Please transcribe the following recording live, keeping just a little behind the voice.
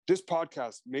This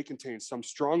podcast may contain some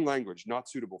strong language not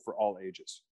suitable for all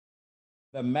ages.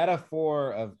 The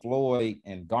metaphor of Floyd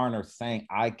and Garner saying,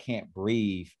 "I can't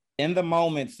breathe," in the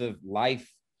moments of life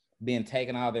being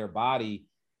taken out of their body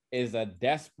is a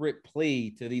desperate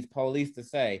plea to these police to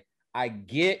say, I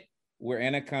get we're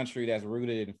in a country that's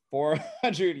rooted in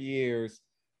 400 years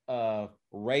of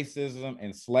racism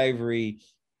and slavery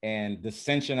and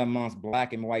dissension amongst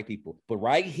Black and white people. But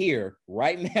right here,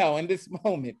 right now, in this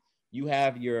moment, you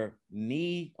have your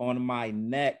knee on my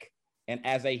neck. And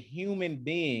as a human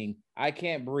being, I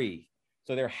can't breathe.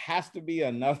 So there has to be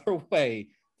another way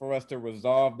for us to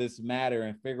resolve this matter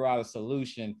and figure out a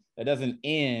solution that doesn't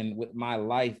end with my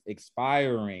life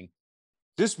expiring.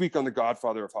 This week on The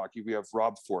Godfather of Hockey, we have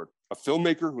Rob Ford, a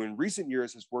filmmaker who in recent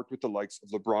years has worked with the likes of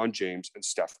LeBron James and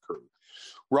Steph Curry.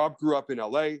 Rob grew up in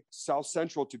LA, South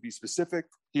Central to be specific.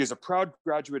 He is a proud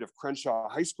graduate of Crenshaw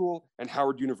High School and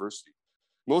Howard University.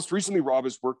 Most recently, Rob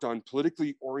has worked on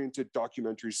politically oriented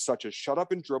documentaries such as Shut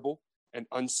Up and Dribble and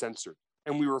Uncensored.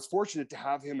 And we were fortunate to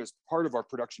have him as part of our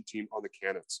production team on The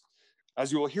Cannons.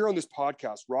 As you will hear on this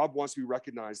podcast, Rob wants to be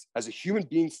recognized as a human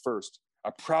being first,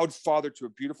 a proud father to a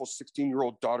beautiful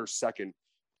 16-year-old daughter second,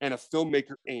 and a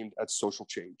filmmaker aimed at social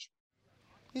change.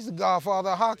 He's the godfather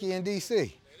of hockey in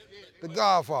D.C. The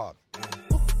Godfather.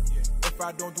 If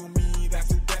I don't do me, that's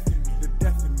the death of me. The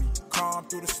death of me. Calm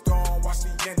through the storm, watch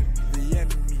the enemy. The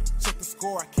enemy. Check the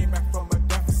score, I came back from a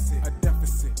deficit. A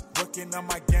deficit. Working on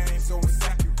my game, so it's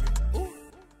accurate.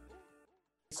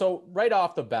 So right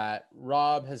off the bat,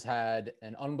 Rob has had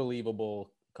an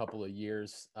unbelievable couple of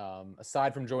years.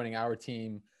 Aside from joining our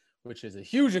team, which is a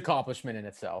huge accomplishment in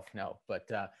itself. No, but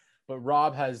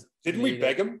Rob has. Didn't we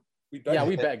beg him? We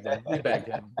begged him. We begged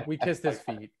him. We kissed his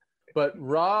feet. But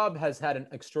Rob has had an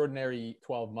extraordinary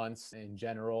 12 months in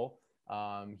general.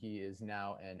 He is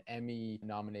now an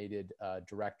Emmy-nominated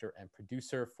director and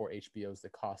producer for HBO's The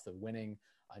Cost of Winning,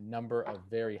 a number of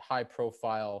very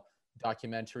high-profile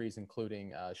documentaries,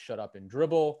 including Shut Up and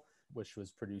Dribble, which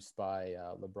was produced by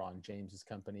LeBron James's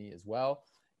company as well,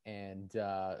 and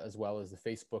as well as the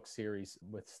Facebook series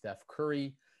with Steph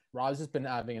Curry. Rob's just been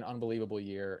having an unbelievable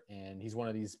year, and he's one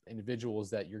of these individuals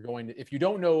that you're going to, if you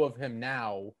don't know of him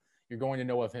now, you're going to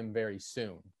know of him very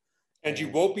soon. And you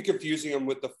won't be confusing him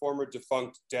with the former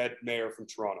defunct dead mayor from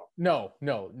Toronto. No.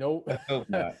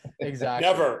 Exactly.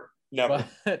 Never.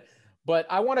 But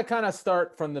I want to kind of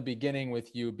start from the beginning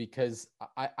with you because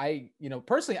I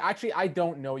personally, actually, I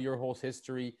don't know your whole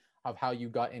history of how you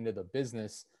got into the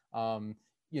business.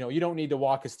 You don't need to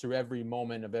walk us through every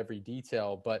moment of every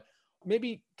detail, but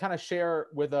maybe kind of share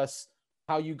with us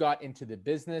how you got into the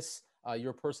business,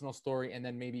 your personal story, and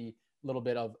then maybe a little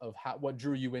bit of what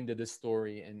drew you into this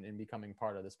story and becoming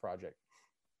part of this project.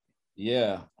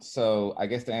 Yeah. So I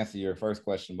guess to answer your first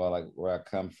question about like where I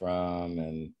come from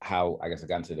and how I guess I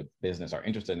got into the business or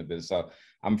interested in the business. So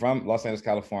I'm from Los Angeles,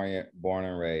 California, born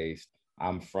and raised.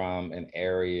 I'm from an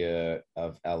area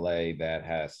of LA that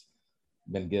has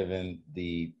been given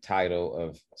the title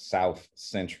of South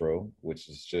Central, which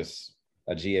is just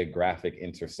a geographic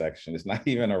intersection. It's not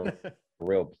even a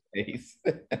real place.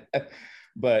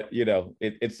 But,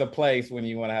 it's a place when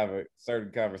you want to have a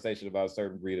certain conversation about a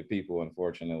certain breed of people,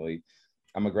 unfortunately.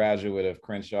 I'm a graduate of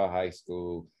Crenshaw High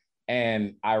School.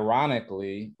 And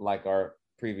ironically, like our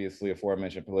previously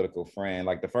aforementioned political friend,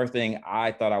 like the first thing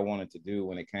I thought I wanted to do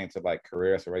when it came to like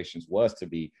career aspirations was to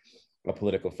be a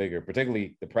political figure,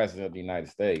 particularly the president of the United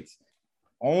States,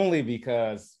 only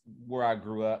because where I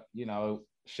grew up,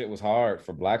 shit was hard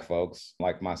for Black folks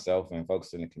like myself and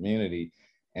folks in the community.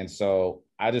 And so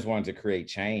I just wanted to create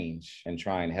change and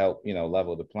try and help,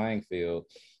 level the playing field.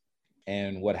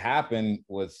 And what happened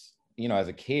was, as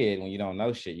a kid, when you don't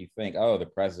know shit, you think, oh, the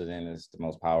president is the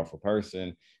most powerful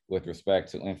person with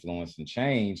respect to influence and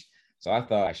change. So I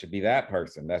thought I should be that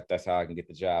person. That's how I can get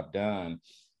the job done.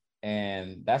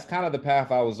 And that's kind of the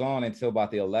path I was on until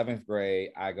about the 11th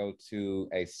grade. I go to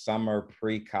a summer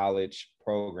pre-college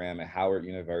program at Howard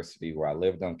University where I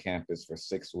lived on campus for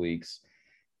 6 weeks.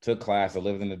 Took class, I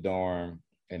lived in the dorm,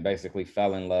 and basically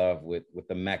fell in love with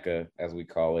the Mecca, as we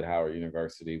call it, Howard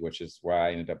University, which is where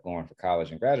I ended up going for college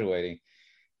and graduating.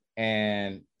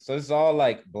 And so this is all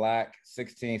like Black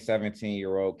 16,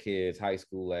 17-year-old kids, high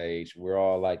school age. We're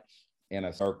all like in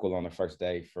a circle on the first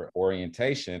day for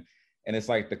orientation. And it's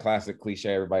like the classic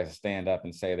cliche, everybody has to stand up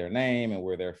and say their name and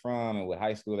where they're from and what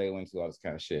high school they went to, all this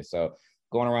kind of shit. So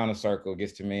going around the circle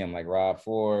gets to me, I'm like, Rob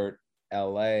Ford,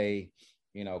 LA,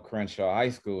 Crenshaw High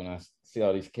School, and I see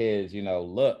all these kids,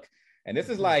 look. And this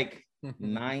is like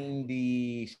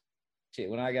 90 shit.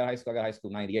 When I got high school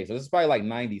in 98. So this is probably like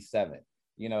 97,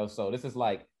 so this is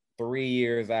like 3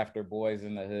 years after Boys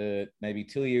in the Hood, maybe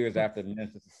 2 years after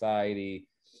Menace to Society.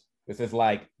 This is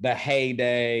like the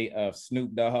heyday of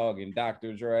Snoop Dogg and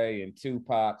Dr. Dre and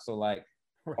Tupac. So like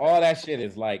all that shit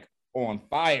is like on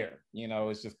fire. You know,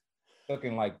 it's just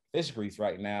looking like fish grease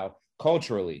right now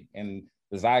culturally, and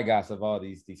the zeitgeist of all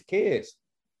these kids.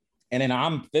 And then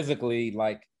I'm physically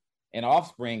like an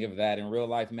offspring of that in real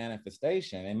life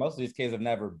manifestation. And most of these kids have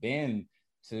never been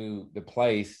to the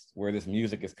place where this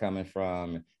music is coming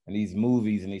from and these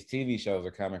movies and these TV shows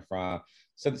are coming from.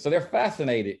 So they're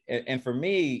fascinated. And for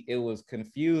me, it was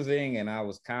confusing. And I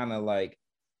was kind of like,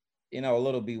 you know, a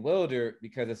little bewildered,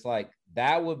 because it's like,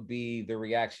 that would be the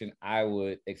reaction I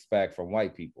would expect from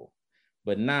white people,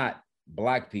 but not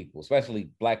Black people,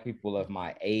 especially Black people of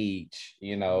my age,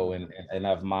 you know, and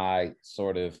of my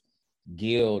sort of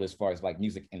guild as far as like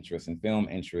music interests and film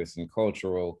interests and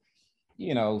cultural,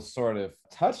 you know, sort of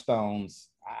touchstones.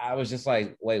 I was just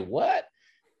like, wait, what?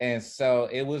 And so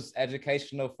it was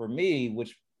educational for me,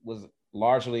 which was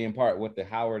largely in part what the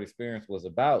Howard experience was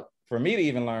about, for me to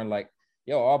even learn like,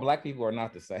 yo, all Black people are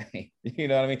not the same. You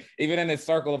know what I mean? Even in this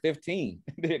circle of 15,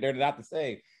 they're not the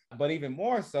same. But even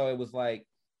more so, it was like,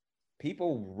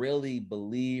 people really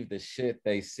believe the shit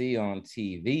they see on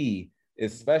TV,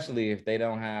 especially if they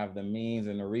don't have the means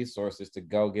and the resources to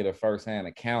go get a firsthand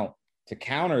account to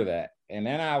counter that. And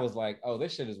then I was like, oh,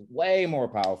 this shit is way more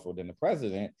powerful than the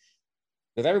president,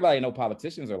 because everybody know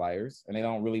politicians are liars and they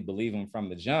don't really believe them from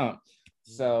the jump.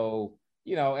 So,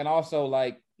 you know, and also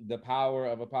like the power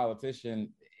of a politician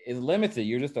is limited.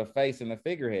 You're just a face and a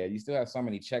figurehead. You still have so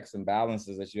many checks and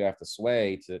balances that you have to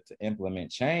sway to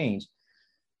implement change.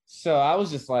 So I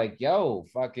was just like, yo,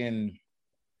 fucking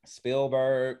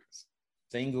Spielberg,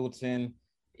 Singleton,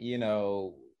 you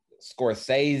know,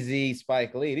 Scorsese,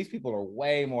 Spike Lee, these people are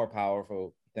way more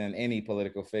powerful than any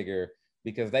political figure,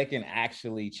 because they can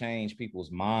actually change people's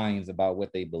minds about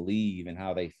what they believe and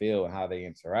how they feel and how they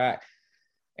interact.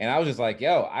 And I was just like,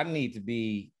 yo, I need to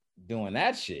be doing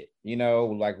that shit, you know,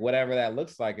 like whatever that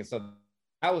looks like. And so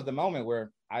that was the moment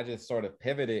where I just sort of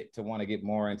pivoted to want to get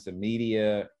more into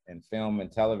media and film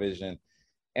and television,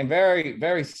 and very,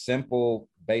 very simple,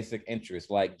 basic interests,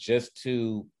 like just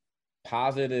to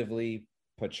positively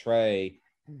portray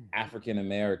African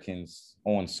Americans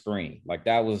on screen. Like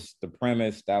that was the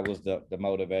premise, that was the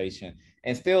motivation,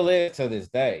 and still is to this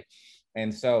day.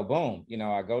 And so boom, you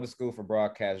know, I go to school for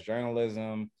broadcast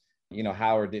journalism. You know,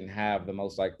 Howard didn't have the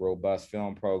most like robust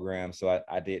film program. So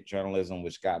I did journalism,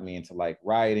 which got me into like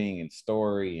writing and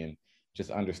story and just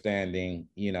understanding,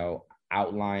 you know,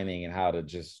 outlining and how to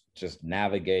just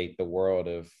navigate the world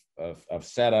of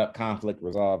setup, conflict,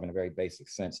 resolve in a very basic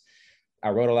sense. I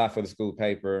wrote a lot for the school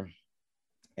paper.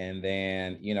 And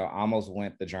then, you know, almost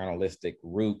went the journalistic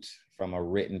route from a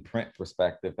written print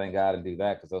perspective. Thank God I didn't do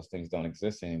that, because those things don't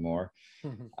exist anymore.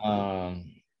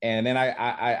 And then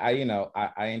I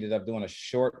ended up doing a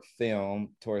short film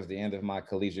towards the end of my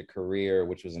collegiate career,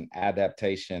 which was an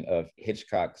adaptation of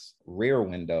Hitchcock's Rear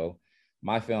Window.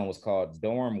 My film was called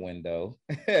Dorm Window.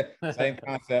 Same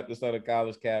concept, just on a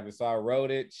college campus. So I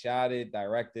wrote it, shot it,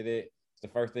 directed it. It's the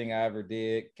first thing I ever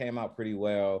did. Came out pretty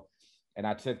well. And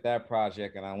I took that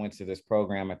project and I went to this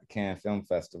program at the Cannes Film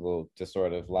Festival to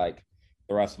sort of like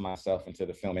thrust myself into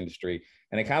the film industry.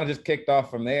 And it kind of just kicked off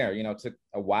from there. You know, it took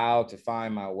a while to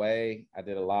find my way. I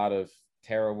did a lot of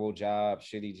terrible jobs,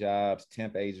 shitty jobs,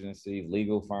 temp agencies,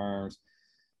 legal firms,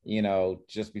 you know,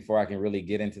 just before I can really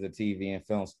get into the TV and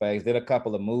film space. Did a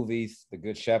couple of movies, The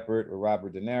Good Shepherd with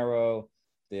Robert De Niro,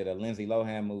 did a Lindsay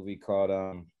Lohan movie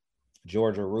called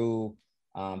Georgia Rule.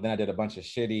 Then I did a bunch of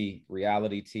shitty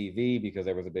reality TV because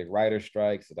there was a big writer's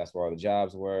strike. So that's where all the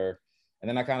jobs were. And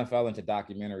then I kind of fell into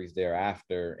documentaries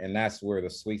thereafter. And that's where the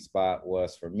sweet spot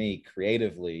was for me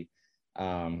creatively.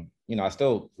 You know, I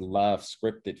still love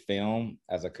scripted film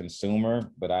as a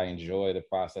consumer, but I enjoy the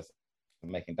process of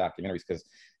making documentaries because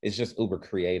it's just uber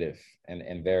creative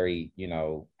and very, you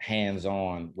know,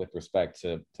 hands-on with respect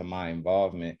to my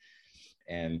involvement.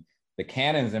 And the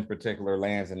Cannons in particular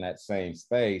lands in that same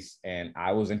space. And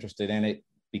I was interested in it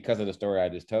because of the story I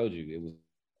just told you. It was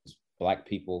Black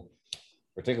people,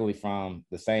 particularly from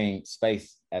the same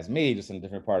space as me, just in a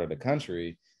different part of the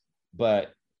country,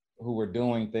 but who were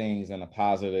doing things in a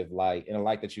positive light, in a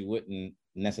light that you wouldn't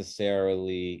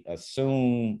necessarily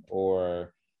assume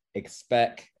or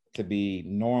expect to be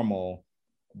normal,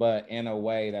 but in a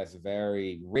way that's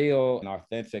very real and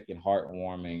authentic and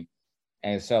heartwarming.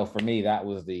 And so for me, that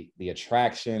was the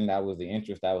attraction, that was the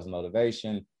interest, that was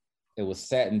motivation. It was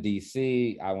set in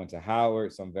DC. I went to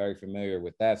Howard, so I'm very familiar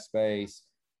with that space.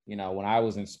 You know, when I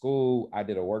was in school, I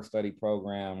did a work study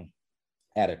program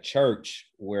at a church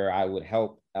where I would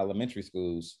help elementary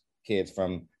schools kids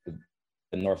from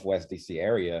the Northwest DC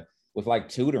area with like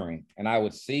tutoring. And I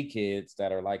would see kids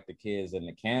that are like the kids in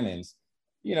the cannons,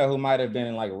 you know, who might have been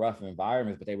in like rough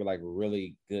environments, but they were like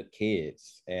really good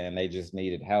kids and they just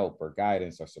needed help or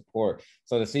guidance or support.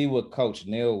 So to see what Coach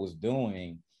Neal was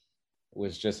doing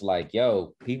was just like,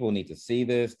 yo, people need to see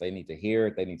this. They need to hear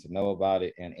it. They need to know about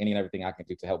it. And any and everything I can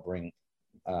do to help bring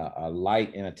a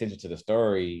light and attention to the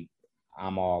story,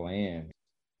 I'm all in.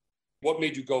 What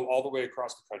made you go all the way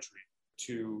across the country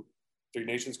to the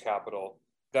nation's capital?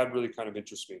 That really kind of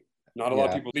interests me. Not a lot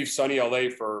of people leave sunny LA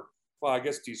for, well, I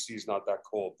guess DC is not that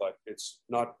cold, but it's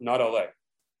not LA.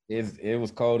 It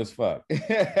was cold as fuck.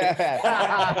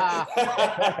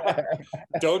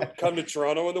 Don't come to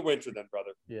Toronto in the winter then,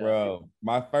 brother. Yeah. Bro,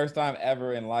 my first time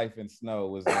ever in life in snow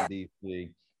was in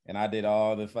DC. And I did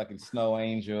all the fucking snow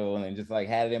angel and just like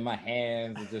had it in my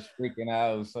hands and just freaking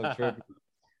out. It was so trippy.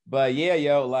 But yeah,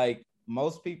 yo, like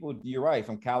most people, you're right,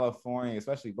 from California,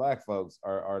 especially Black folks,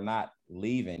 are not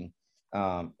leaving.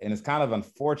 And it's kind of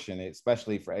unfortunate,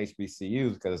 especially for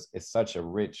HBCUs, because it's such a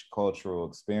rich cultural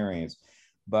experience.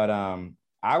 But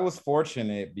I was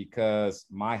fortunate because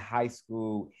my high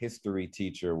school history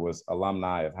teacher was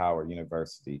alumni of Howard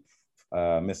University,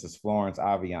 Mrs. Florence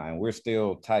Avian, and we're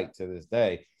still tight to this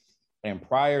day. And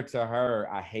prior to her,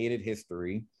 I hated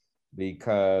history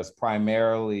because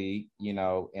primarily, you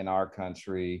know, in our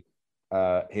country,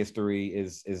 history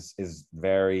is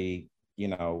very, you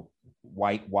know,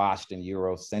 whitewashed and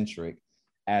Eurocentric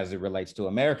as it relates to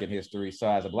American history. So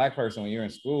as a Black person, when you're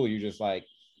in school, you're just like,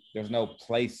 there's no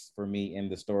place for me in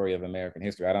the story of American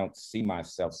history. I don't see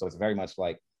myself. So it's very much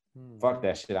like, fuck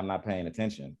that shit, I'm not paying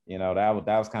attention. You know,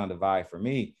 that was kind of the vibe for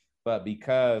me. But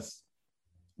because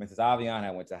Mrs. Avian,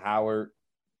 I went to Howard,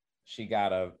 she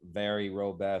got a very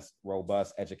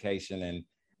robust education in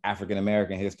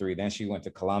African-American history. Then she went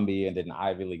to Columbia and did an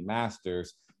Ivy League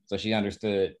master's. So she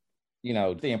understood, you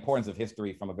know, the importance of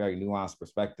history from a very nuanced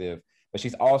perspective. But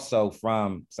she's also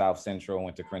from South Central,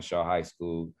 went to Crenshaw High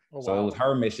School. Oh, wow. So it was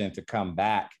her mission to come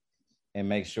back and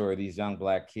make sure these young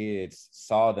Black kids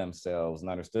saw themselves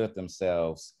and understood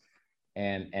themselves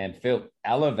and felt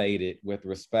elevated with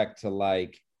respect to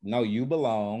like, no, you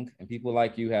belong, and people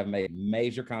like you have made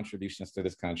major contributions to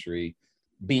this country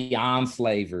beyond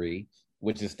slavery,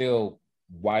 which is still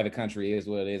why the country is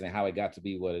what it is and how it got to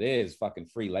be what it is, fucking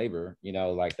free labor, you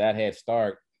know, like that head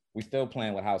start. We still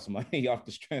playing with house money off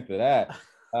the strength of that.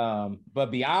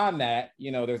 But beyond that,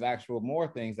 you know, there's actual more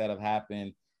things that have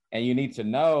happened and you need to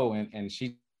know. And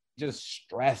she just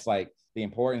stressed like the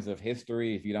importance of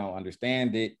history. If you don't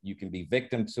understand it, you can be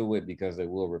victim to it because it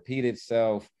will repeat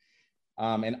itself.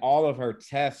 And all of her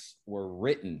tests were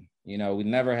written. You know, we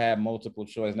never had multiple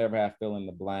choice, never had fill in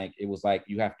the blank. It was like,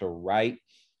 you have to write.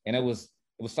 And it was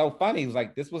so funny. It was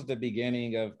like, this was the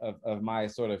beginning of my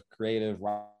sort of creative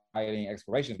writing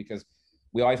explorations, because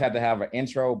we always had to have an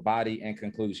intro, body, and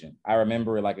conclusion. I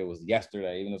remember it like it was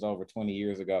yesterday, even though it was over 20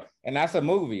 years ago. And that's a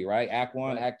movie, right? Act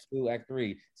 1, Act 2, Act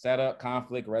 3, setup,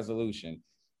 conflict, resolution.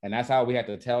 And that's how we had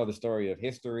to tell the story of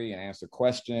history and answer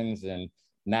questions and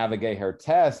navigate her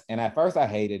test. And at first I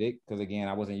hated it because, again,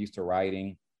 I wasn't used to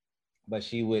writing, but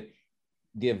she would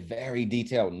give very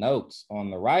detailed notes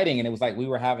on the writing. And it was like we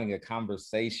were having a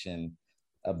conversation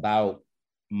about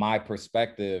my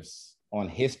perspectives on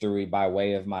history by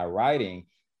way of my writing.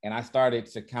 And I started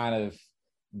to kind of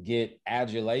get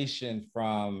adulation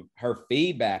from her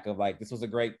feedback of like, this was a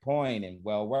great point and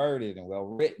well worded and well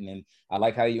written. And I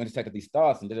like how you intersected these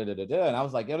thoughts and da-da-da-da-da. And I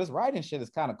was like, yo, this writing shit is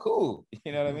kind of cool.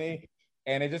 You know what I mean?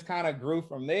 And it just kind of grew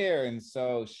from there. And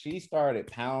so she started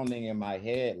pounding in my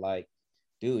head, like,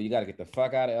 dude, you got to get the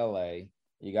fuck out of LA.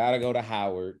 You got to go to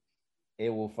Howard. It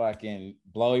will fucking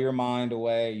blow your mind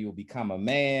away. You'll become a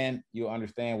man. You'll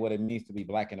understand what it means to be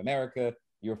Black in America.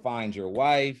 You'll find your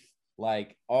wife,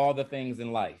 like all the things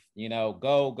in life, you know,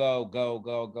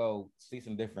 go, see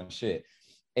some different shit.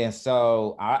 And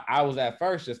so I was at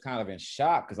first just kind of in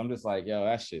shock because I'm just like, yo,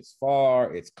 that shit's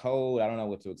far. It's cold. I don't know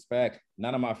what to expect.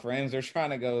 None of my friends are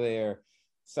trying to go there.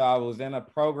 So I was in a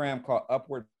program called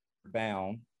Upward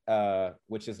Bound,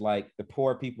 which is like the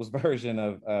poor people's version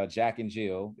of Jack and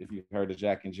Jill, if you've heard of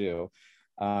Jack and Jill.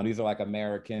 These are like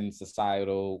American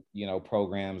societal, you know,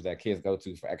 programs that kids go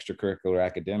to for extracurricular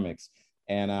academics.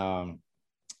 And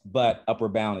but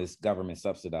Upward Bound is government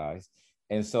subsidized.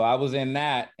 And so I was in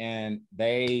that, and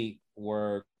they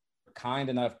were kind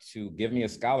enough to give me a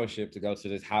scholarship to go to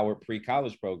this Howard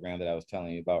pre-college program that I was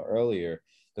telling you about earlier,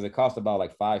 because it cost about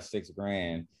like $5-6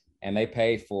 grand. And they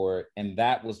paid for it. And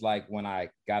that was like when I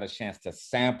got a chance to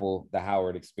sample the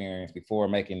Howard experience before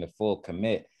making the full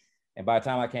commit. And by the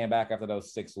time I came back after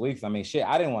those 6 weeks, I mean, shit,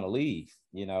 I didn't want to leave,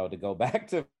 you know, to go back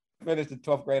to finished the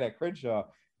 12th grade at Crenshaw.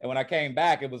 And when I came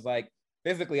back, it was like,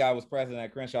 physically, I was present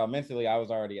at Crenshaw. Mentally, I was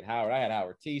already at Howard. I had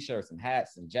Howard t-shirts and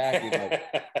hats and jackets.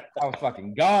 Like, I was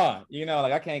fucking gone. You know,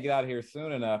 like I can't get out of here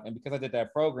soon enough. And because I did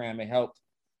that program, it helped,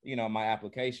 you know, my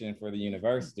application for the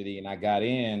university. And I got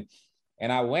in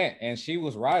and I went, and she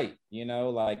was right. You know,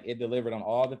 like it delivered on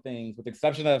all the things, with the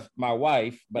exception of my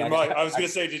wife. But I was going to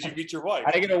say, did you meet your wife?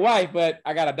 I didn't get a wife, but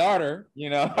I got a daughter.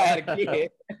 You know, I had a kid.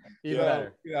 Even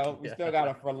better. You know, we still got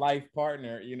a for life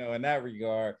partner, you know, in that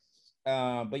regard.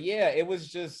 But yeah, it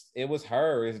was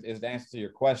her is the answer to your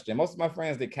question. Most of my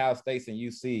friends did Cal States and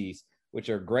UCs, which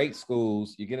are great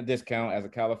schools. You get a discount as a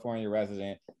California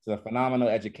resident. It's a phenomenal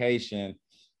education,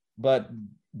 but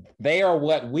they are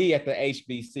what we at the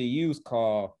HBCUs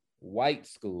call white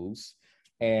schools.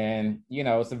 And, you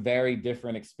know, it's a very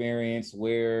different experience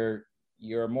where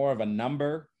you're more of a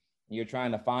number. You're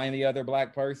trying to find the other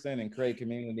Black person and create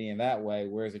community in that way.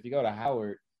 Whereas if you go to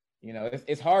Howard, you know,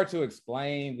 it's hard to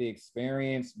explain the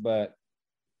experience, but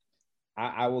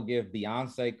I will give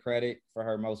Beyonce credit for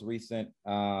her most recent,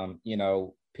 you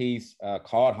know, piece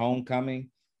called Homecoming.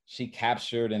 She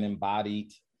captured and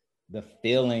embodied the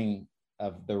feeling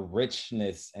of the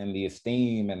richness and the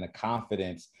esteem and the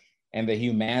confidence and the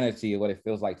humanity of what it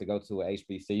feels like to go to a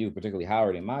HBCU, particularly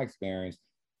Howard in my experience.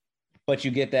 But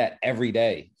you get that every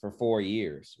day for 4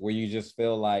 years where you just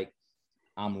feel like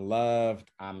I'm loved,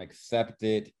 I'm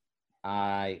accepted,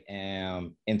 I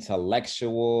am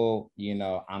intellectual, you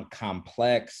know, I'm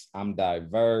complex, I'm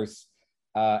diverse,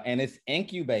 and it's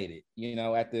incubated, you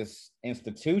know, at this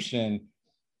institution.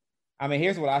 I mean,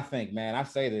 here's what I think, man. I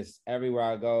say this everywhere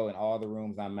I go in all the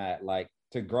rooms I'm at. Like,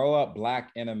 to grow up Black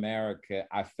in America,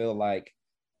 I feel like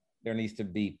there needs to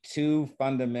be 2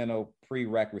 fundamental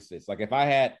prerequisites. Like, if I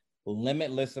had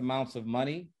limitless amounts of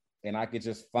money and I could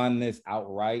just fund this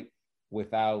outright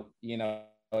without, you know,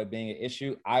 it being an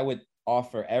issue, I would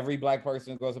offer every Black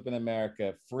person who grows up in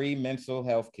America free mental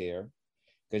health care,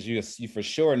 because you for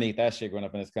sure need that shit growing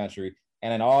up in this country,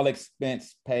 and an all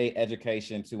expense paid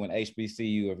education to an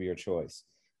HBCU of your choice.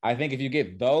 I think if you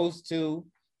get those 2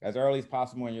 as early as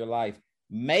possible in your life,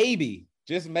 maybe,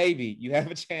 just maybe, you have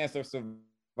a chance of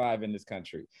surviving this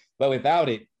country. But without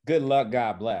it, good luck,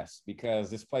 God bless,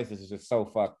 because this place is just so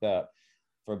fucked up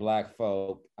for Black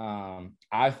folk.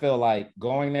 I feel like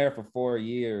going there for 4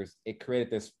 years, it created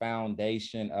this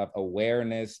foundation of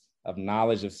awareness, of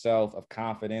knowledge of self, of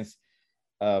confidence,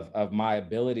 of my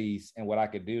abilities and what I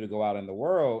could do to go out in the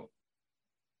world,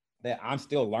 that I'm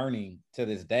still learning to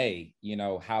this day, you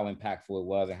know, how impactful it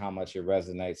was and how much it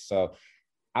resonates. So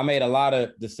I made a lot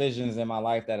of decisions in my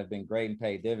life that have been great and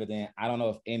paid dividend. I don't know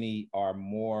if any are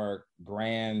more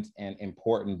grand and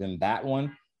important than that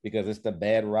one, because it's the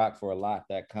bedrock for a lot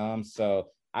that comes. So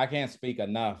I can't speak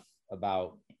enough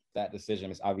about that decision.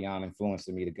 Ms. Avian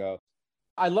influencing me to go.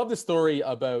 I love the story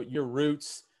about your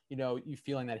roots, you know, you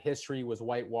feeling that history was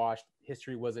whitewashed,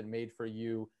 history wasn't made for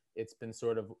you. It's been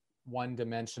sort of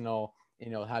one-dimensional, you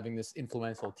know, having this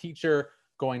influential teacher,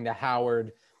 going to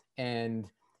Howard, and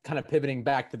kind of pivoting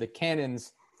back to the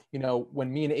canons. You know,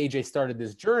 when me and AJ started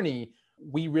this journey,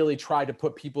 we really tried to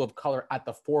put people of color at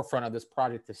the forefront of this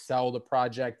project, to sell the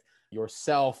project.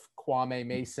 Yourself, Kwame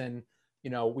Mason, you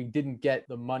know, we didn't get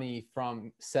the money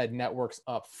from said networks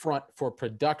up front for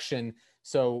production.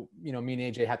 So, you know, me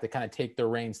and AJ had to kind of take the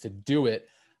reins to do it.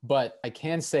 But I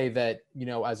can say that, you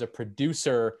know, as a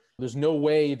producer, there's no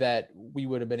way that we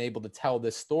would have been able to tell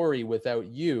this story without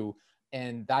you.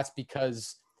 And that's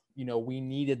because, you know, we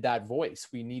needed that voice.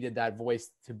 We needed that voice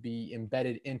to be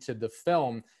embedded into the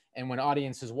film. And when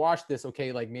audiences watch this,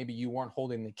 okay, like maybe you weren't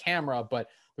holding the camera, but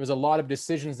there was a lot of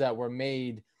decisions that were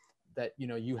made that, you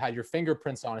know, you had your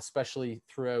fingerprints on, especially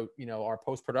throughout, you know, our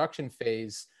post-production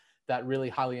phase, that really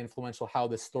highly influential how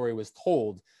this story was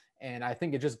told. And I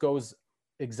think it just goes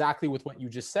exactly with what you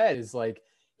just said, is like,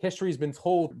 history's been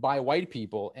told by white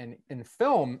people, and in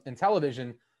film and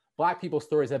television, Black people's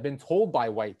stories have been told by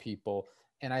white people.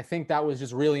 And I think that was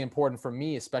just really important for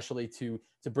me, especially to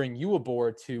bring you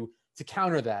aboard to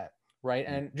counter that, right?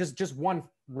 And just one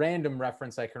random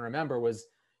reference I can remember was,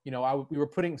 you know, we were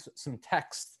putting some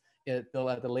text at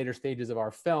the later stages of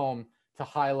our film to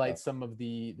highlight some of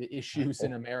the issues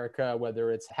in America,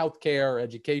 whether it's healthcare or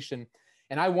education.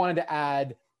 And I wanted to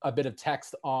add a bit of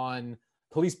text on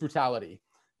police brutality.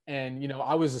 And, you know,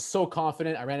 I was so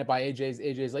confident. I ran it by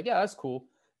AJ's like, yeah, that's cool.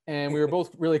 And we were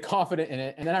both really confident in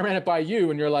it. And then I ran it by you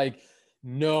and you're like,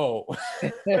 no.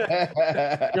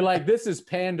 You're like, this is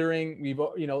pandering. We've,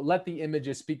 you know, let the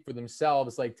images speak for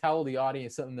themselves. Like, tell the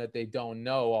audience something that they don't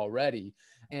know already.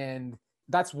 And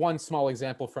that's one small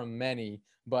example from many.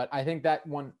 But I think that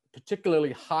one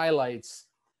particularly highlights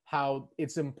how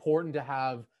it's important to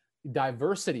have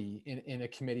diversity in a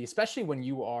committee, especially when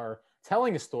you are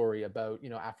telling a story about,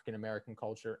 African American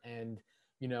culture. And,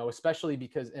 especially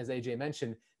because, as AJ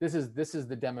mentioned, this is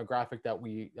the demographic that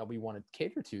we want to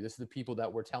cater to. This is the people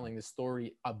that we're telling the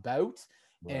story about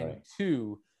and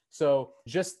to. So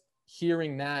just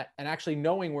hearing that and actually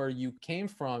knowing where you came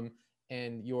from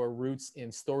and your roots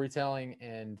in storytelling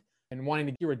and wanting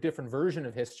to hear a different version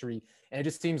of history. And it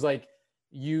just seems like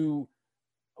you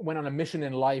went on a mission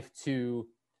in life to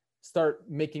start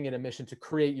making it a mission to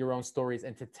create your own stories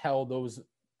and to tell those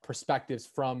perspectives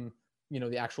from,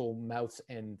 the actual mouths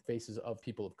and faces of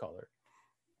people of color.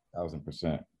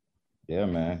 1,000%. Yeah,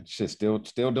 man. Shit, still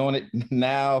doing it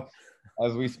now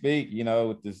as we speak,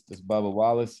 with this Bubba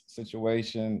Wallace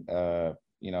situation,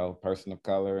 person of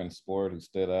color in sport who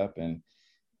stood up and,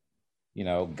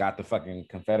 got the fucking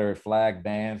Confederate flag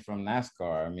banned from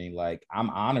NASCAR. I mean, like, I'm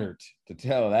honored to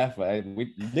tell that.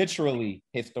 We literally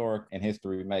historic and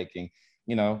history making,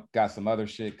 got some other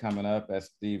shit coming up, as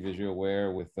Steve, as you're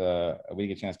aware, with, we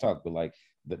get a chance to talk, but like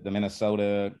the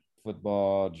Minnesota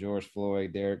football, George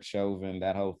Floyd, Derek Chauvin,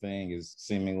 that whole thing is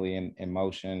seemingly in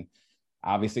motion.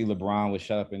 Obviously, LeBron would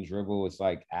shut up and dribble. It's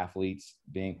like athletes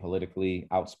being politically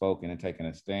outspoken and taking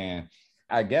a stand.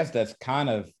 I guess that's kind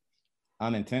of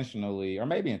unintentionally, or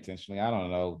maybe intentionally, I don't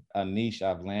know, a niche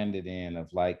I've landed in of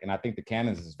like, and I think the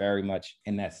Cannons is very much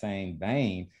in that same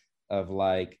vein of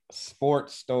like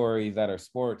sports stories that are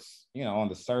sports, on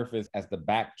the surface as the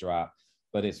backdrop,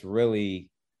 but it's really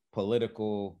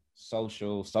political,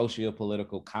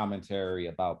 socio-political commentary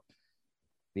about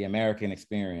the American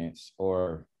experience,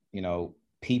 or,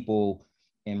 people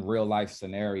in real life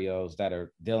scenarios that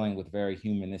are dealing with very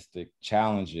humanistic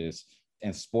challenges.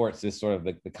 And sports is sort of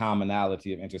the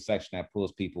commonality of intersection that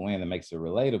pulls people in and makes it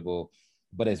relatable,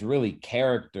 but it's really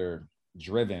character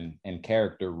driven and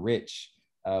character rich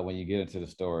when you get into the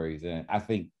stories. And I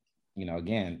think,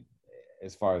 again,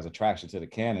 as far as attraction to the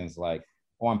Cannons, like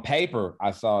on paper,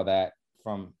 I saw that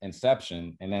from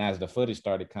inception. And then as the footage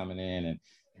started coming in and,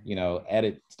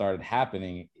 edit started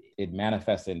happening, it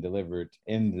manifested and delivered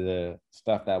in the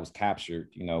stuff that was captured,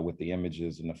 with the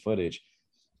images and the footage,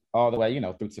 all the way,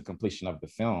 through to completion of the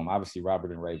film. Obviously,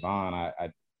 Robert and Ray Vaughn,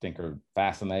 I think are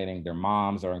fascinating. Their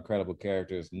moms are incredible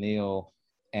characters, Neil.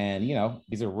 And,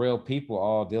 these are real people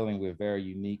all dealing with very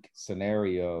unique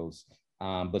scenarios.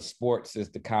 But sports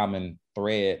is the common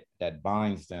thread that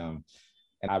binds them.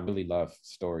 And I really love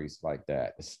stories like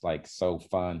that. It's like so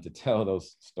fun to tell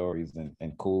those stories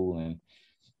and cool. And,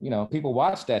 people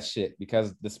watch that shit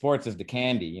because the sports is the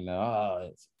candy,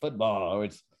 it's football or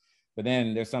but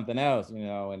then there's something else,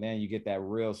 and then you get that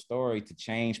real story to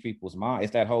change people's mind.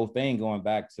 It's that whole thing going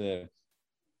back to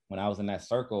when I was in that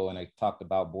circle and they talked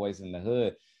about Boys in the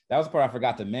Hood. That was the part I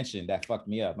forgot to mention that fucked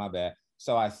me up, my bad.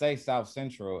 So I say South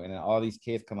Central, and then all these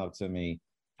kids come up to me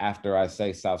after I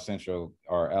say South Central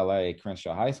or LA,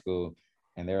 Crenshaw High School,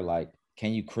 and they're like,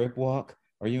 can you crip walk?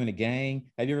 Are you in a gang?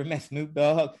 Have you ever met Snoop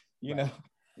Dogg?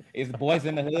 Is Boys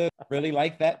in the Hood really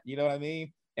like that? You know what I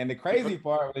mean? And the crazy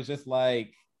part was just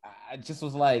like, I just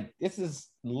was like, this is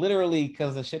literally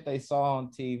because of shit they saw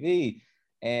on TV.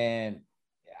 And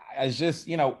I was just,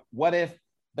 what if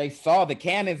they saw the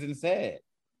Cannons and said,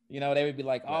 they would be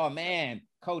like, oh man,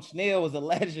 Coach Neal was a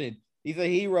legend. He's a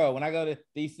hero. When I go to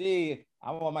DC,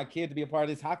 I want my kid to be a part of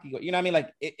this hockey. You know what I mean?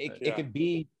 Like it could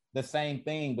be the same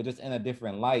thing, but just in a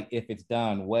different light if it's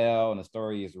done well and the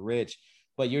story is rich.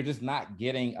 But you're just not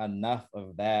getting enough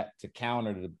of that to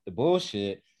counter the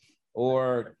bullshit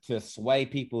or to sway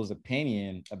people's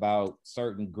opinion about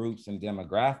certain groups and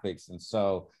demographics. And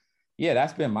so, yeah,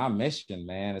 that's been my mission,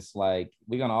 man. It's like,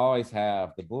 we're going to always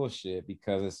have the bullshit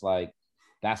because it's like,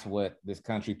 that's what this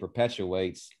country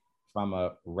perpetuates from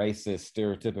a racist,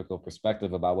 stereotypical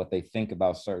perspective about what they think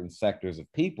about certain sectors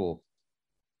of people.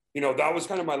 That was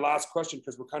kind of my last question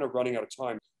because we're kind of running out of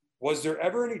time. Was there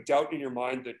ever any doubt in your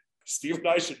mind that Steve and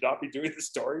I should not be doing this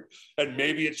story and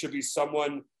maybe it should be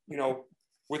someone,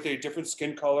 with a different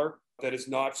skin color that is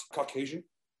not Caucasian?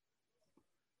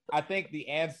 I think the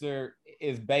answer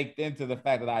is baked into the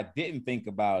fact that I didn't think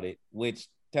about it, which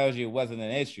tells you it wasn't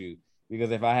an issue.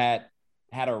 Because if I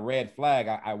had a red flag,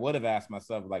 I would have asked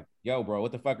myself, like, yo, bro,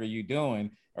 what the fuck are you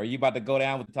doing? Are you about to go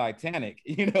down with the Titanic?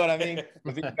 You know what I mean?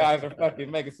 Because these guys are fucking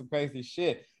making some crazy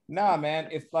shit. Nah, man,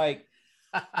 it's like,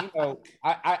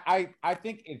 I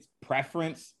think it's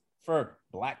preference for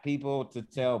Black people to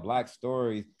tell Black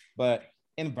stories, but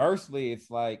inversely, it's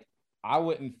like, I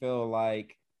wouldn't feel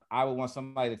like I would want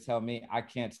somebody to tell me I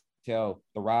can't tell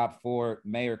the Rob Ford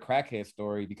mayor crackhead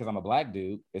story because I'm a Black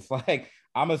dude. It's like,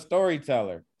 I'm a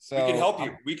storyteller. So we can help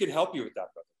you. We can help you with that,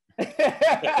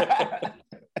 brother.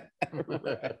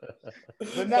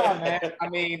 But no, man. I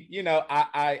mean, you know,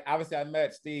 I obviously I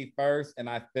met Steve first, and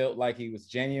I felt like he was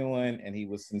genuine and he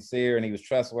was sincere and he was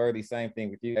trustworthy. Same thing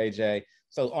with you, AJ.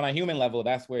 So on a human level,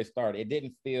 that's where it started. It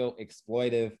didn't feel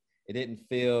exploitive. It didn't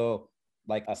feel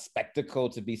like a spectacle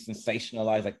to be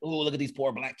sensationalized. Like, oh, look at these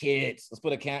poor Black kids. Let's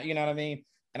put a count. You know what I mean?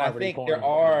 And I think there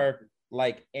are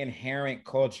like inherent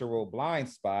cultural blind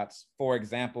spots. For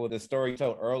example, the story you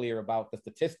told earlier about the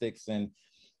statistics and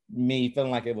me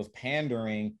feeling like it was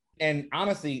pandering. And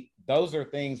honestly, those are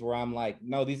things where I'm like,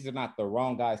 no, these are not the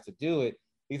wrong guys to do it.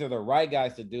 These are the right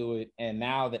guys to do it. And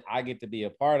now that I get to be a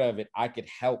part of it, I could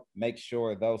help make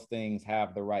sure those things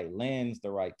have the right lens,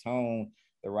 the right tone,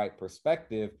 the right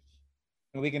perspective.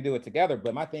 And we can do it together.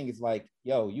 But my thing is like,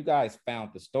 yo, you guys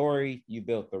found the story, you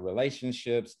built the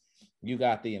relationships, you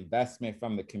got the investment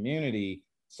from the community.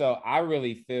 So I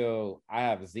really feel I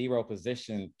have zero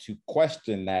position to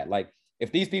question that. Like,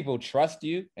 if these people trust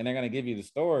you and they're going to give you the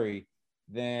story,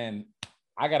 then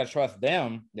I got to trust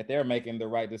them that they're making the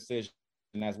right decision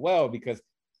as well, because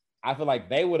I feel like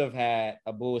they would have had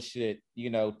a bullshit, you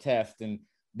know, test and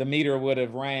the meter would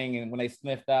have rang. And when they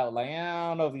sniffed out, like, I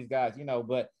don't know these guys, you know,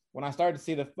 but when I started to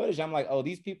see the footage, I'm like, oh,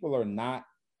 these people are not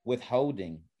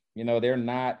withholding, you know, they're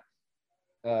not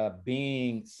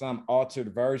being some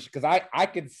altered version. Because I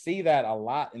could see that a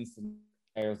lot in some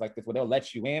areas like this where they'll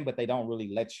let you in, but they don't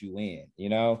really let you in, you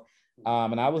know?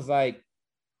 And I was like,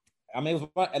 I mean, it was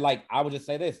fun. Like, I would just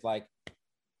say this, like,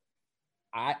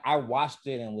 I watched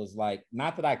it and was like,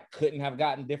 not that I couldn't have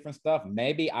gotten different stuff.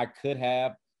 Maybe I could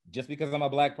have, just because I'm a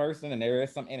Black person and there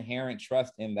is some inherent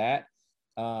trust in that,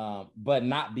 but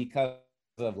not because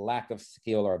of lack of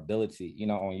skill or ability, you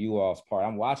know, on you all's part.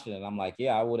 I'm watching it and I'm like,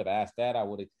 yeah, I would have asked that. I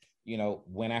would have, you know,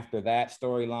 went after that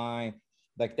storyline.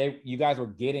 Like you guys were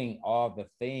getting all the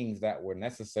things that were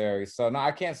necessary. So no,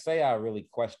 I can't say I really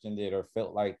questioned it or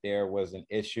felt like there was an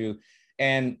issue.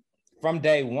 And from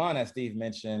day one, as Steve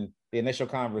mentioned, the initial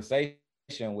conversation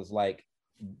was like,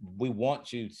 we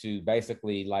want you to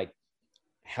basically like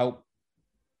help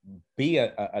be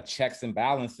a checks and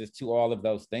balances to all of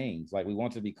those things. Like, we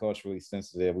want to be culturally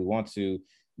sensitive. We want to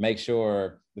make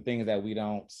sure the things that we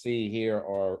don't see, hear,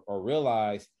 or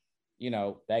realize, you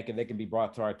know, they can be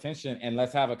brought to our attention, and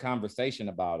let's have a conversation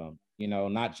about them, you know,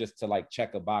 not just to like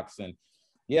check a box and,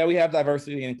 yeah, we have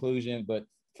diversity and inclusion, but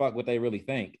fuck what they really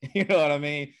think. You know what I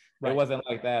mean? Right. It wasn't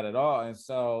like that at all. And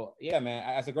so, yeah, man,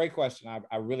 that's a great question.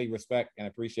 I really respect and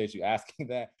appreciate you asking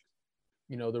that.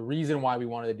 You know, the reason why we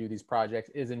wanted to do these projects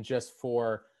isn't just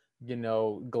for, you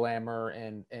know, glamour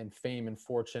and fame and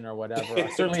fortune or whatever.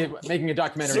 Certainly making a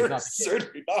documentary is not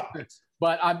certainly not.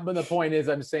 But the point is,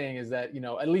 I'm saying is that, you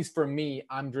know, at least for me,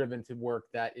 I'm driven to work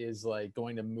that is like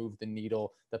going to move the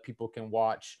needle that people can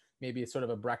watch. Maybe it's sort of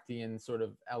a Brechtian sort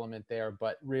of element there,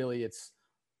 but really it's,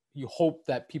 you hope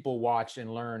that people watch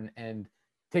and learn and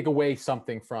take away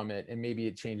something from it, and maybe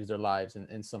it changes their lives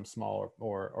in some small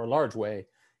or large way,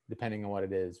 depending on what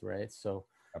it is, right? So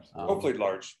hopefully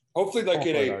large, hopefully like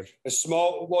hopefully in a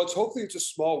small, well, hopefully it's a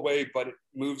small way, but it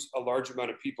moves a large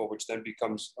amount of people, which then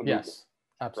becomes a movement. Yes,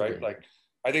 absolutely. Right? Like,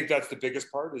 I think that's the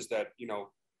biggest part, is that, you know,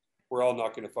 we're all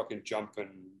not going to fucking jump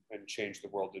and change the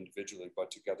world individually,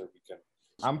 but together we can.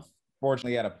 I'm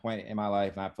fortunately at a point in my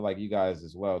life, and I feel like you guys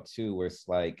as well too, where it's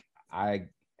like I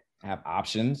have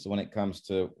options when it comes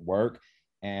to work.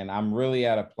 And I'm really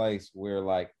at a place where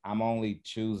like I'm only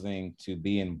choosing to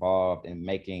be involved in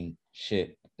making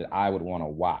shit that I would want to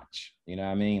watch. You know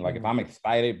what I mean? Like, if I'm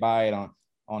excited by it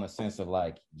on a sense of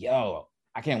like, yo,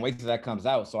 I can't wait till that comes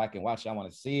out so I can watch it, I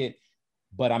want to see it,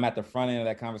 but I'm at the front end of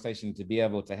that conversation to be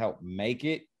able to help make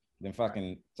it, then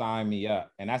fucking sign me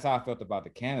up. And that's how I felt about the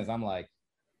cannons. I'm like,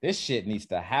 this shit needs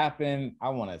to happen. I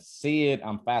want to see it.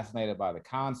 I'm fascinated by the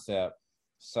concept.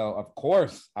 So of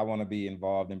course I want to be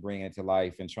involved in bringing it to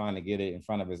life and trying to get it in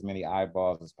front of as many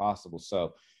eyeballs as possible.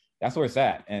 So that's where it's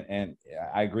at. And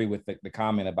I agree with the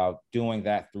comment about doing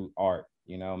that through art,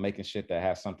 you know, making shit that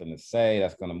has something to say,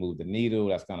 that's going to move the needle,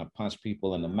 that's going to punch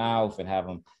people in the mouth and have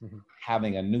them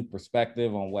having a new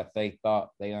perspective on what they thought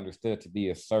they understood to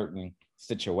be a certain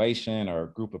situation or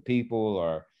a group of people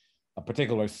or a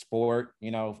particular sport. You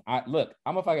know, I'm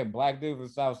a fucking Black dude from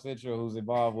South Central who's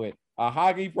involved with a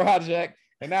hockey project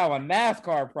and now a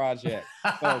NASCAR project.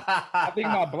 So I think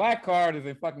my Black card is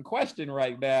in fucking question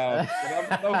right now.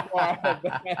 But I'm so far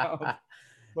down.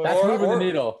 That's moving the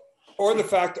needle. Or the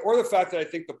fact that I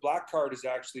think the Black card is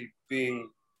actually being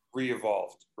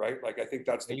re-evolved, right? Like, I think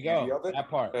that's the beauty of it. That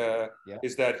part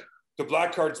is that the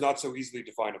Black card's not so easily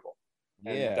definable.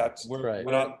 And that's we're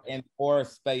in four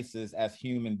spaces as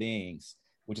human beings,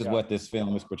 which is what this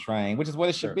film is portraying, which is what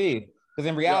it should be. Because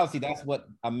in reality, that's what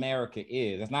America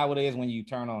is. That's not what it is when you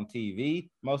turn on TV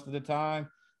most of the time.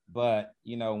 But,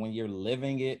 you know, when you're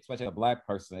living it, especially a Black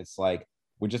person, it's like,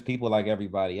 we're just people like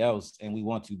everybody else. And we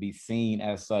want to be seen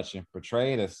as such and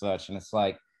portrayed as such. And it's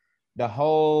like the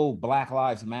whole Black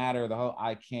Lives Matter, the whole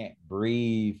I can't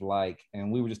breathe, like,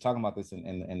 and we were just talking about this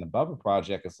in the Bubba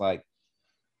Project. It's like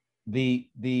the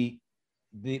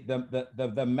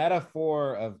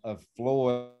metaphor of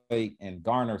Floyd and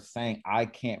Garner saying I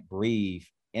can't breathe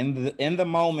in the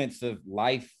moments of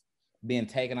life being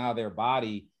taken out of their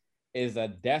body is a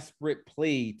desperate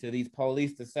plea to these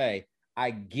police to say,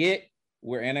 I get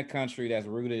we're in a country that's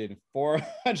rooted in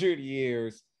 400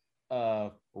 years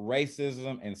of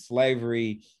racism and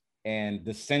slavery and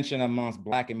dissension amongst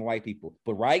Black and white people.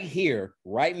 But right here,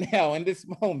 right now, in this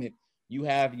moment, you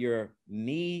have your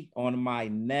knee on my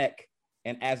neck.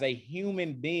 And as a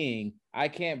human being, I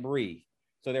can't breathe.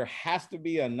 So there has to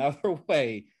be another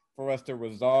way for us to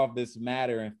resolve this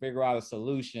matter and figure out a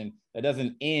solution that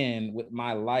doesn't end with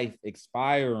my life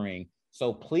expiring.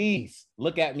 So please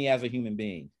look at me as a human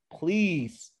being.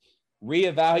 Please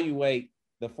reevaluate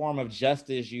the form of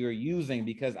justice you're using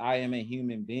because I am a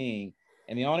human being.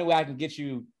 And the only way I can get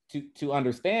you to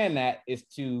understand that is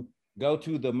to go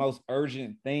to the most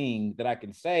urgent thing that I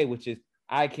can say, which is,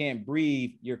 I can't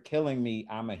breathe. You're killing me.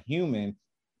 I'm a human.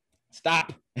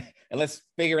 Stop. And let's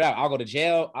figure it out. I'll go to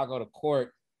jail. I'll go to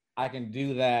court. I can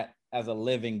do that as a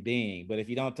living being. But if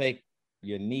you don't take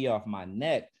your knee off my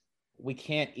neck, we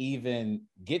can't even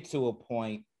get to a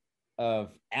point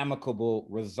of amicable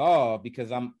resolve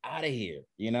because I'm out of here,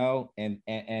 you know? And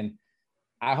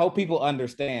I hope people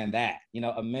understand that, you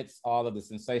know, amidst all of the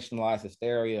sensationalized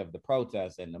hysteria of the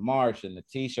protests and the march and the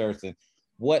t-shirts, and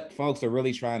what folks are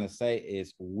really trying to say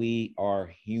is we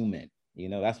are human. You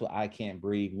know, that's what I can't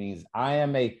breathe means. I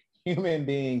am a human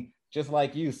being just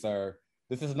like you, sir.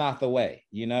 This is not the way,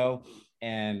 you know?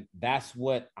 And that's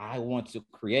what I want to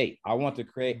create. I want to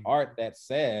create art that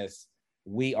says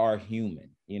we are human,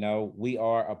 you know? We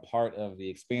are a part of the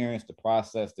experience, the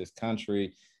process, this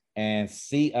country, and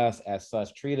see us as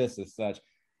such, treat us as such.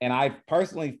 And I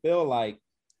personally feel like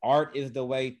art is the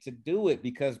way to do it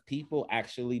because people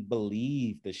actually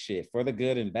believe the shit, for the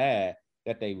good and bad,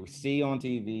 that they see on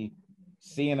TV,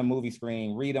 see in a movie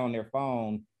screen, read on their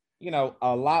phone, you know,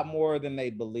 a lot more than they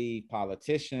believe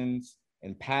politicians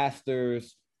and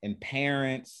pastors and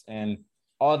parents and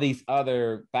all these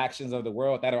other factions of the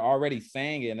world that are already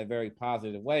saying it in a very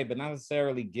positive way, but not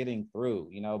necessarily getting through,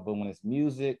 you know. But when it's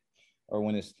music or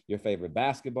when it's your favorite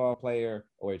basketball player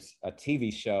or it's a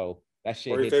TV show, that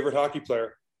shit. Or your favorite hockey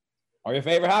player. Or your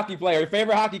favorite hockey player, your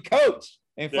favorite hockey coach,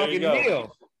 and there fucking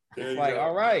Neil. It's like,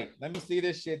 all right, let me see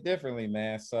this shit differently,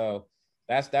 man. So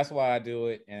that's why I do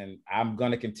it, and I'm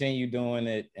gonna continue doing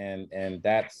it, and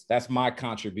that's my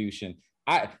contribution.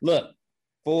 I look,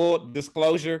 full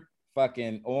disclosure,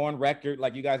 fucking on record,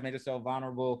 like you guys made yourself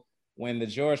vulnerable. When the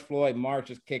George Floyd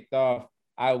marches kicked off,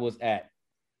 I was at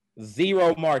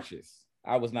 0 marches.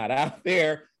 I was not out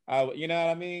there. You know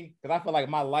what I mean? Because I feel like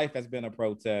my life has been a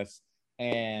protest,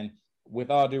 and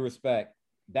with all due respect,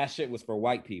 that shit was for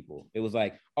white people. It was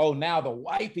like, oh, now the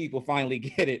white people finally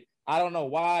get it. I don't know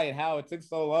why and how it took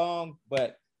so long,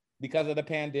 but because of the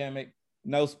pandemic,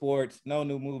 no sports, no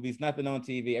new movies, nothing on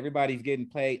TV. Everybody's getting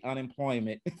paid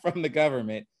unemployment from the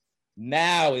government.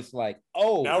 Now it's like,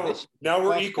 oh, now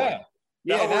we're equal.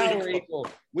 Now we're equal.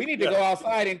 We need to go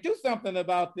outside and do something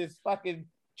about this fucking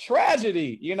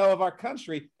tragedy, you know, of our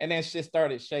country. And then shit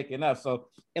started shaking up. So,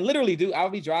 and literally, dude, I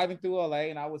would be driving through LA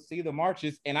and I would see the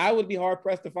marches and I would be hard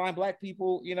pressed to find Black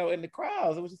people, you know, in the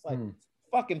crowds. It was just like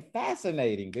fucking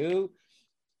fascinating, dude.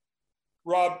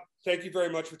 Rob, thank you very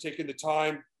much for taking the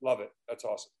time. Love it. That's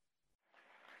awesome.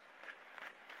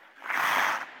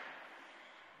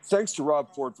 Thanks to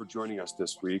Rob Ford for joining us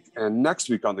this week. And next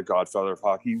week on The Godfather of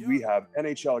Hockey, we have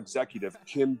NHL executive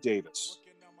Kim Davis.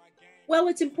 Well,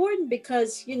 it's important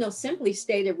because, you know, simply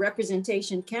stated,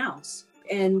 representation counts.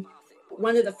 And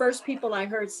one of the first people I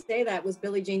heard say that was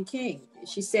Billie Jean King.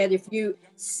 She said, if you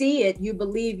see it, you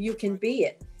believe you can be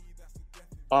it.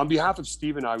 On behalf of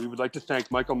Steve and I, we would like to thank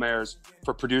Michael Mayers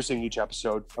for producing each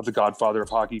episode of The Godfather of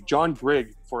Hockey, John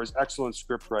Grigg for his excellent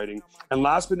script writing, and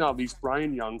last but not least,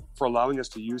 Brian Young for allowing us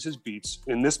to use his beats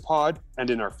in this pod and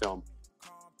in our film.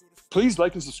 Please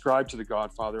like and subscribe to The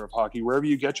Godfather of Hockey wherever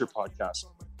you get your podcasts.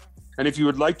 And if you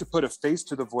would like to put a face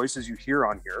to the voices you hear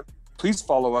on here, please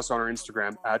follow us on our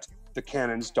Instagram at The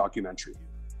Cannons Documentary.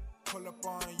 Pull up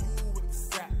on you with the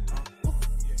sack.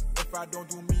 If I don't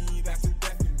do me, that's the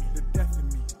death of me. The death of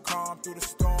me. Calm through the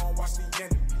storm, watch the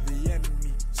enemy. The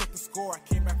enemy. Check the score, I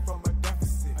came back from a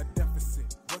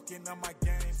deficit. Working on my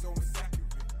game, so